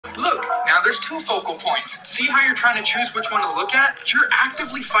Now there's two focal points. See how you're trying to choose which one to look at? You're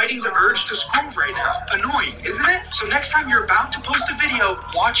actively fighting the urge to scroll right now. Annoying, isn't it? So next time you're about to post a video,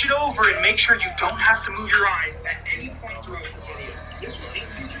 watch it over and make sure you don't have to move your eyes at any point throughout the video. This will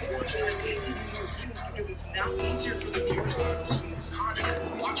increase your watch time and improve your views because it's now easier for the viewers to consume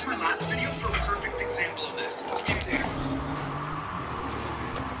content. Watch my last video for a perfect example of this. I'll see you there.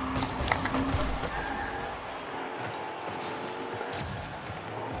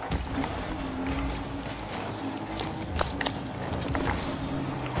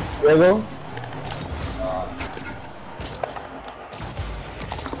 Diego?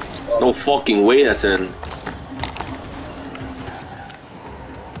 No fucking way that's in.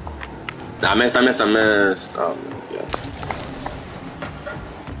 Nah, I missed. Oh, yeah.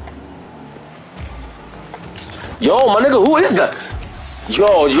 Yo, my nigga, who is that?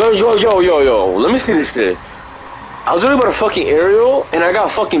 Yo. Let me see this shit. I was literally about a fucking aerial and I got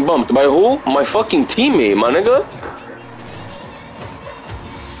fucking bumped. By who? My fucking teammate, my nigga.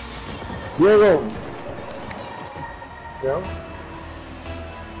 Diego. Yeah?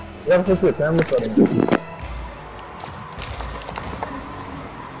 You have to put your camera setting.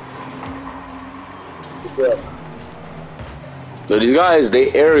 Yeah. So these guys,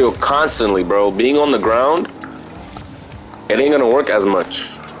 they aerial constantly, bro. Being on the ground, it ain't gonna work as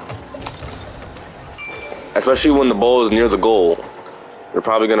much. Especially when the ball is near the goal. They're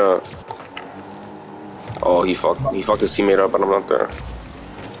probably gonna... Oh, he fucked his teammate up and I'm not there.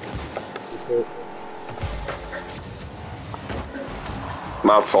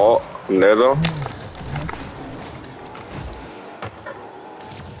 My fault. I'm there though.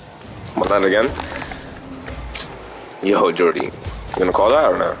 Want that again? Yo, Jordy, you gonna call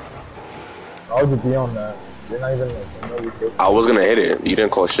that or not? How would you be on that? You're not even remotely I was gonna hit it. You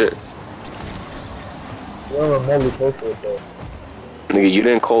didn't call shit. You're remotely close to it though. Nigga, you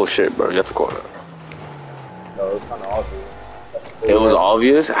didn't call shit, bro. You have to call that. No, it's kind of obvious. It was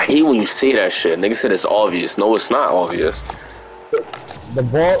obvious? I hate when you say that shit. Nigga said it's obvious. No, it's not obvious. The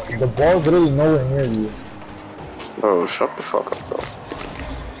ball's literally nowhere near you. Bro, shut the fuck up, bro.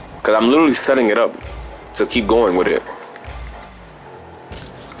 Cause I'm literally setting it up to keep going with it.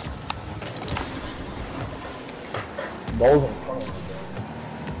 Ball's in front of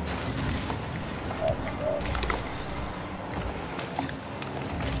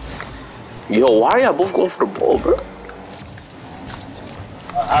you, Yo, why are y'all both going for the ball, bro? bro.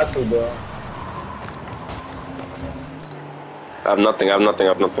 Actually, bro. I have nothing.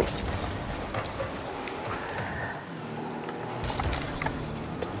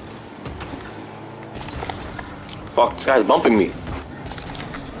 Fuck, this guy's bumping me.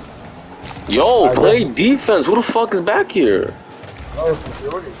 Yo, play defense. Who the fuck is back here? Oh,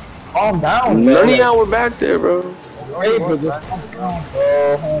 security. Calm down, bro. None of y'all were back there, bro. Hey, bro, just calm down,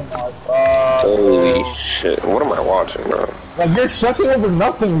 bro. Oh my god. Holy shit. What am I watching, bro? Like, you're shucking over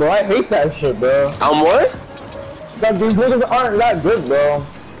nothing, bro. I hate that shit, bro. I'm what? Like, these niggas aren't that good, bro.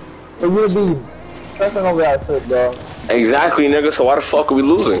 So you're be stressing over that shit, bro. Exactly, nigga. So why the fuck are we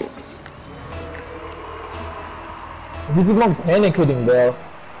losing? You keep on panic hitting, bro.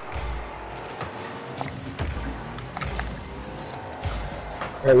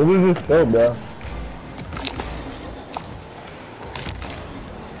 Yeah, this is just chill, bro.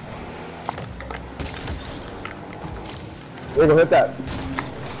 We're gonna hit that.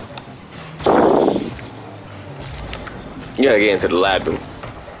 You gotta get into the lab, dude.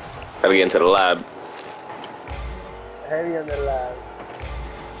 Gotta get into the lab. Heavy in the lab.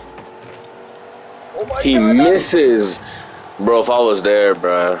 Oh my He god, misses. Bro, if I was there,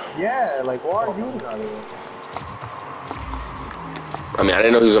 bro. yeah, like, why are you not here? I mean, I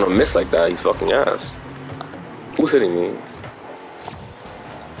didn't know he was gonna miss like that. He's fucking ass. Who's hitting me?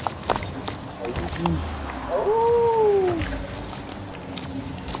 Oh!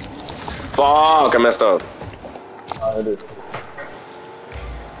 Fuck, I messed up. It is.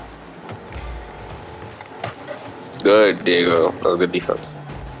 Good, Diego. That was good defense.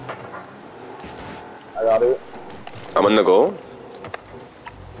 I got it. I'm in the goal.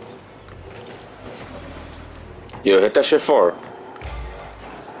 Yo, hit that shit far.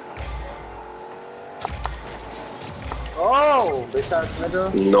 Oh! Bitch ass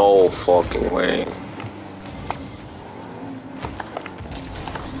nigga. No fucking way.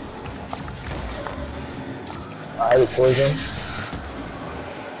 I had it poison.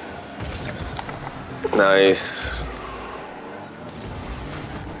 Nice.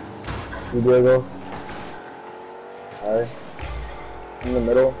 You Diego. Alright. In the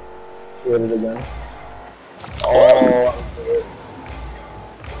middle. Hit it again. Oh!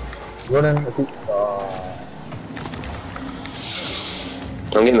 Running.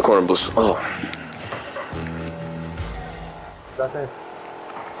 I'm getting the corner boost. Oh. That's it.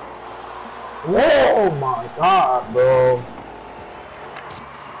 Oh my god, bro.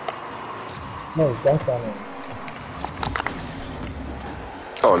 No, that's on it.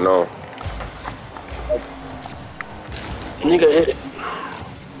 Oh no. Nigga hit it.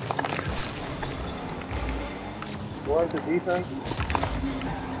 What's the defense?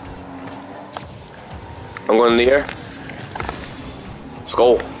 I'm going in the air. Let's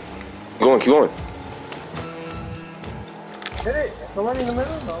go. Keep going, keep going. Hit it. Somebody in the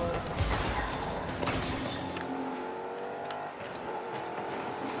middle? No.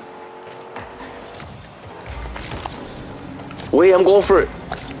 Wait, I'm going for it.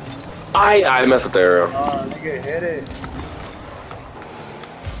 I messed up the arrow. Oh, nigga, hit it.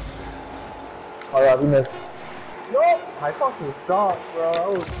 Oh yeah, we missed. No! I fucking suck, bro. I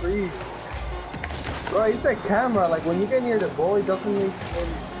was free. Bro, you said camera. Like, when you get near the ball, it doesn't make sense.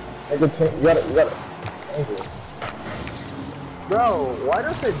 You gotta change it. Bro, why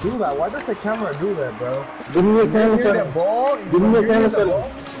does it do that? Why does the camera do that, bro? Give me the camera near the ball. Give me the camera.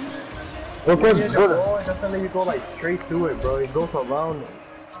 Okay, near the ball, it doesn't let you go like straight to it, bro. It goes around it.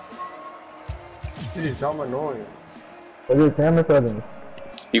 This is dumb annoying. What is camera settings?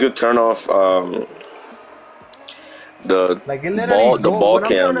 You could turn off the like ball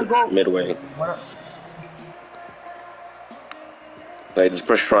cam midway. Like just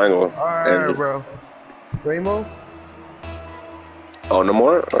push triangle. Alright, and bro. Ramo? Oh, no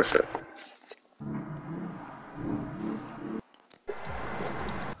more? Oh shit.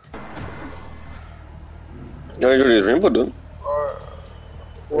 You wanna do this rainbow, dude?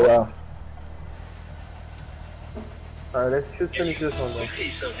 Yeah. Alright, let's just finish this one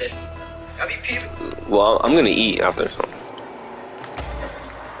then. Well, I'm gonna eat after this one.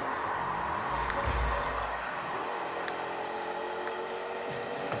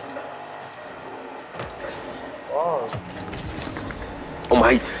 Oh. Oh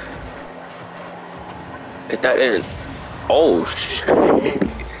my. Hit that in. Oh shit.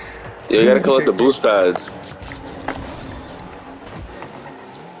 You gotta collect the boost pads.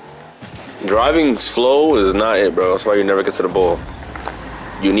 Driving slow is not it, bro. That's why you never get to the ball.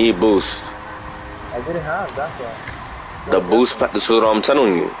 You need boost. I didn't have, that's why. The boost pad, that's what I'm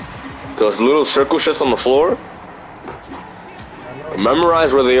telling you. Those little circle shits on the floor,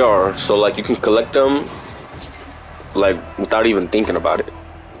 memorize where they are, so like you can collect them like without even thinking about it.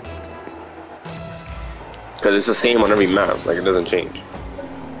 Cause it's the same on every map, like it doesn't change.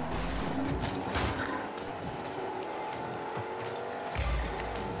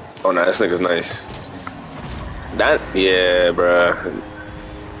 Oh no, this nigga's nice. That, yeah, bruh.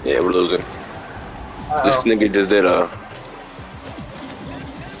 Yeah, we're losing. This nigga just did a...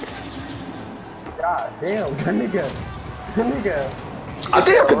 God damn, that nigga. I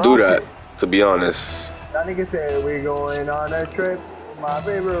think I could do that, to be honest. That nigga said we going on a trip. My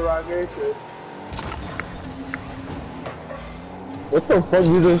favorite rocket ship. What the fuck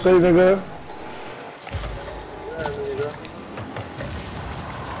you just say, nigga? Yeah, nigga.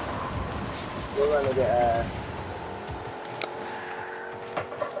 We're gonna get ass.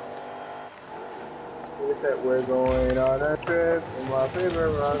 Nigga said we're going on a trip. My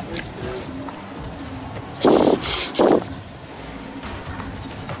favorite rocket ship.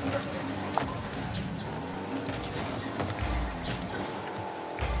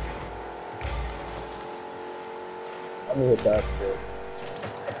 Let me hit that shit.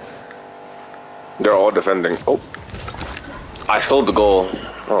 They're all defending. Oh. I stole the goal.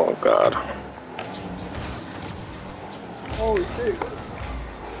 Oh, God. Holy shit.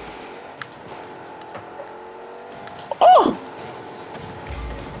 Oh!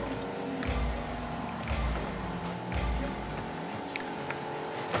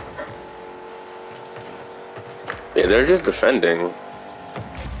 Yeah, they're just defending.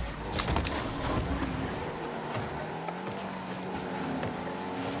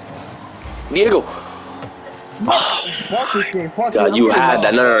 Diego! Fuck this game, fuck God, it, you had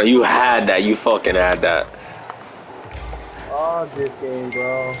that. No, you had that. You fucking had that. Oh, this game,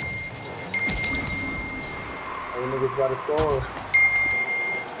 bro. Hey, niggas gotta score.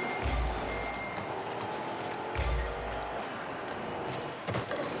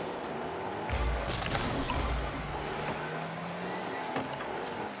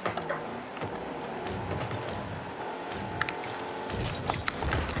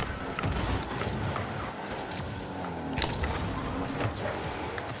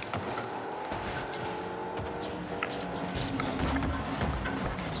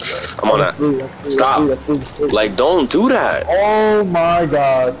 I'm on that. Stop. Like, don't do that. Oh my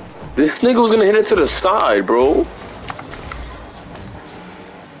god. This nigga was gonna hit it to the side, bro.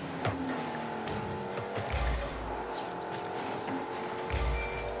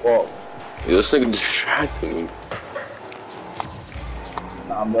 Well, Yo, this nigga distracting me.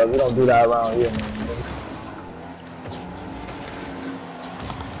 nah, bro, we don't do that around here, man.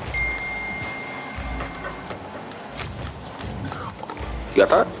 You got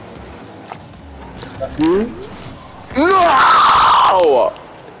that? You? No!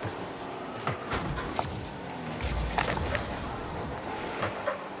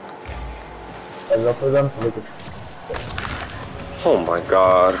 I love for them. Look at Oh my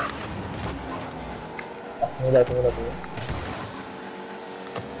god. that.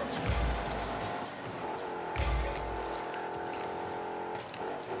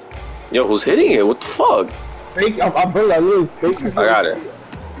 Yo, who's hitting it? What the fuck? Fake, I'm bro, I literally fake. I got it.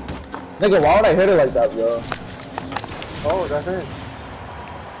 Nigga, why would I hit it like that, bro? Oh, that's it.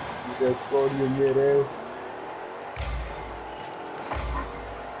 You just exploded in midair.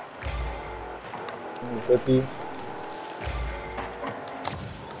 50.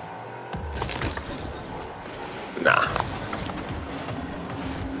 Nah.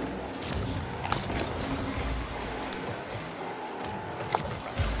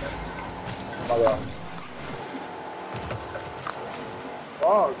 Oh my god.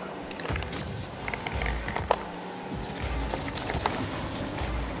 Fuck.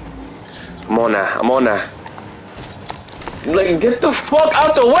 I'm on that. I'm on that. Like, get the fuck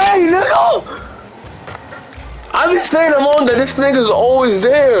out the way, nigga! I be saying I'm on that. This nigga's always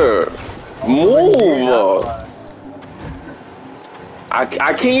there. Move! I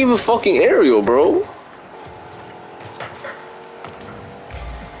can't even fucking aerial, bro.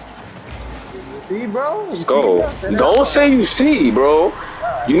 See, bro? Let's go. Don't say you see, bro.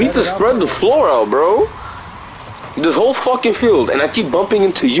 You need to spread the floor out, bro. This whole fucking field, and I keep bumping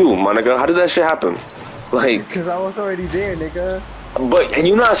into you, my nigga. How does that shit happen? Like, Because I was already there, nigga. but, and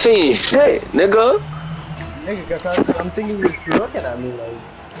you're not saying shit, nigga. Nigga, because I'm thinking you're looking at me like...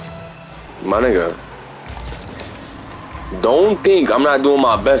 My nigga. Don't think I'm not doing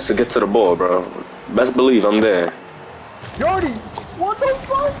my best to get to the ball, bro. Best believe I'm there. Jordy! What the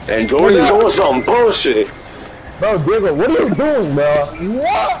fuck? And Jordy's doing some bullshit. Bro, Diego, what are you doing, bro?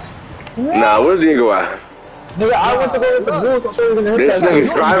 What? Nah, where's Diego at? Nigga, I went to go with the bulls. I thought you were gonna hit This that. nigga's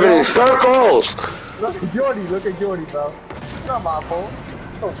driving in circles. Look at Jordy, bro. It's not my fault.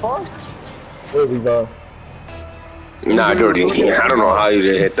 What the fuck? Where we go? Nah, Jordy, I don't know how you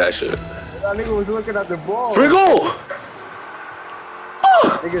didn't hit that shit. That nigga was looking at the ball. Free goal!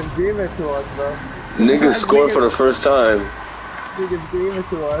 Niggas gave it to us, bro. Niggas scored for the first time. Niggas gave it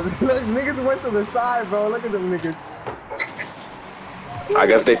to us. Look, niggas went to the side, bro. Look at them niggas. I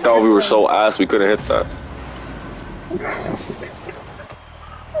guess they thought we were so ass we couldn't hit that.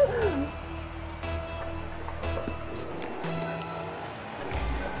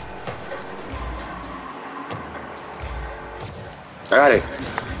 I got it.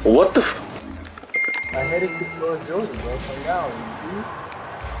 What the f— I had it towards Jordan, bro. Come down.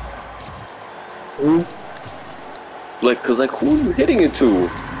 Ooh. Like, cause like, who are you hitting it to?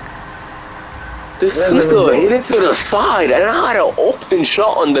 This nigga hit it to the side, and I had an open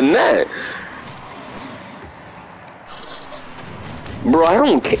shot on the net. Bro, I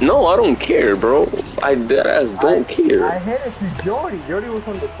don't care. No, I don't care, bro. I deadass don't care. I hit it to Jordy. Jordy was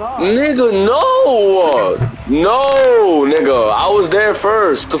on the side. Nigga, no! No, nigga. I was there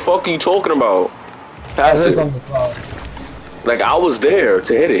first. The fuck are you talking about? Pass it. Like, I was there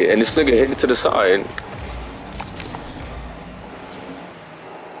to hit it, and this nigga hit it to the side.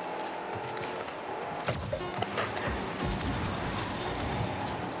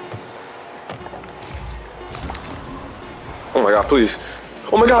 Oh my god, please.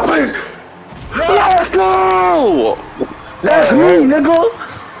 Oh my god, please! Let's go! That's me,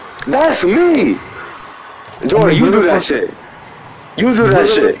 nigga! That's me! Jordan, you do that shit. You do that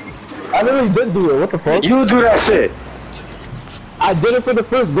shit. I literally did do it. What the fuck? You do that shit. I did it for the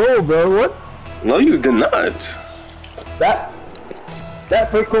first goal, bro. What? No, you did not. That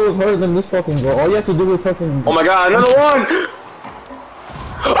first goal was harder than this fucking goal. All you have to do is fucking... Oh my god, another one!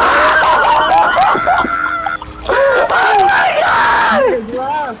 Niggas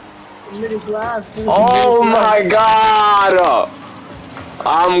laugh. Niggas laugh. Oh my god!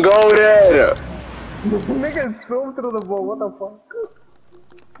 I'm goated! Niggas zoom through the ball. What the fuck?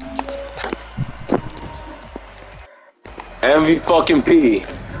 MV fucking P.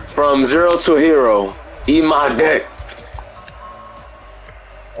 From zero to hero. Eat my dick.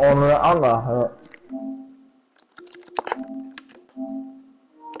 Oh no, I'm not.